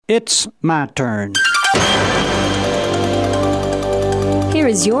It's my turn. Here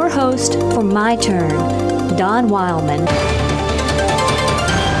is your host for My Turn, Don Wildman.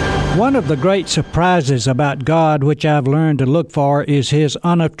 One of the great surprises about God which I've learned to look for is His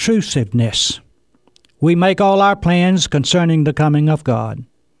unobtrusiveness. We make all our plans concerning the coming of God,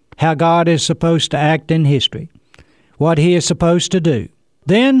 how God is supposed to act in history, what He is supposed to do.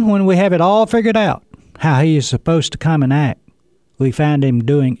 Then, when we have it all figured out, how He is supposed to come and act, we find Him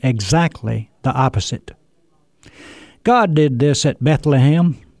doing exactly the opposite. God did this at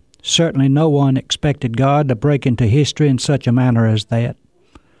Bethlehem. Certainly no one expected God to break into history in such a manner as that.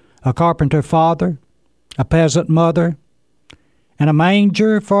 A carpenter father, a peasant mother, and a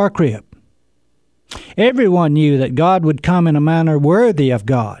manger for a crib. Everyone knew that God would come in a manner worthy of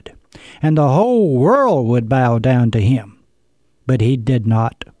God, and the whole world would bow down to Him. But He did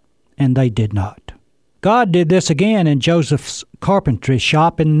not, and they did not. God did this again in Joseph's carpentry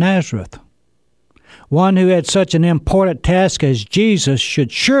shop in Nazareth. One who had such an important task as Jesus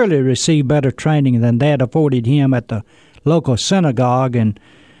should surely receive better training than that afforded him at the local synagogue, and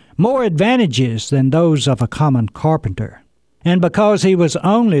more advantages than those of a common carpenter. And because he was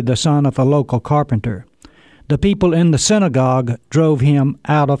only the son of a local carpenter, the people in the synagogue drove him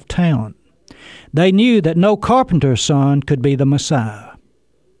out of town. They knew that no carpenter's son could be the Messiah.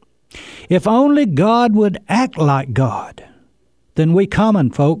 If only God would act like God, then we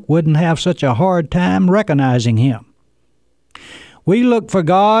common folk wouldn't have such a hard time recognizing Him. We look for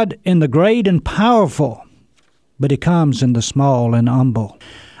God in the great and powerful, but He comes in the small and humble.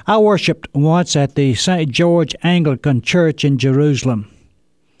 I worshiped once at the St. George Anglican Church in Jerusalem.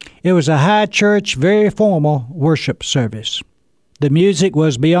 It was a high church, very formal worship service. The music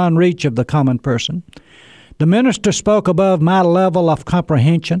was beyond reach of the common person. The minister spoke above my level of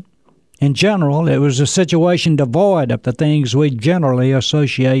comprehension. In general, it was a situation devoid of the things we generally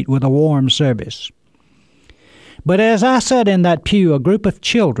associate with a warm service. But as I sat in that pew, a group of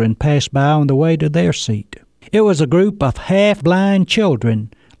children passed by on the way to their seat. It was a group of half-blind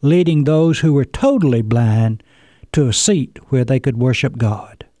children leading those who were totally blind to a seat where they could worship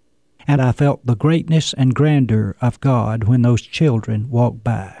God. And I felt the greatness and grandeur of God when those children walked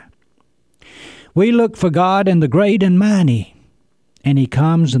by. We look for God in the great and mighty, and He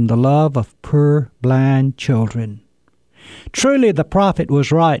comes in the love of poor blind children. Truly the prophet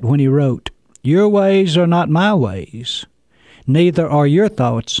was right when he wrote, "Your ways are not my ways, neither are your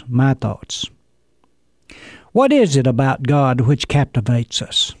thoughts my thoughts." What is it about God which captivates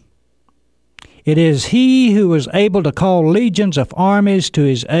us? It is He who was able to call legions of armies to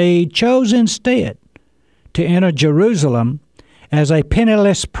His aid, chose instead to enter Jerusalem as a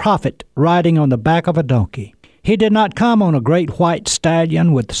penniless prophet riding on the back of a donkey. He did not come on a great white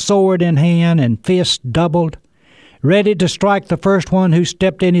stallion with sword in hand and fist doubled, ready to strike the first one who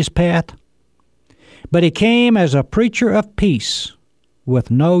stepped in His path. But He came as a preacher of peace,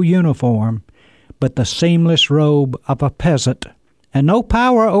 with no uniform, but the seamless robe of a peasant, and no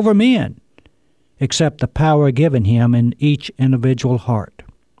power over men, except the power given Him in each individual heart.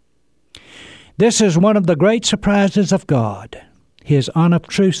 This is one of the great surprises of God, His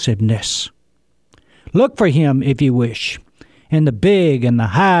unobtrusiveness. Look for Him, if you wish, in the big and the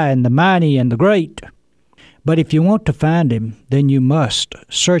high and the mighty and the great. But if you want to find Him, then you must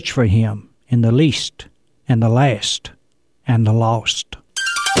search for Him in the least and the last and the lost.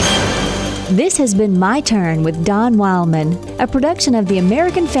 This has been My Turn with Don Wildman, a production of the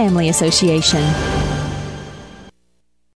American Family Association.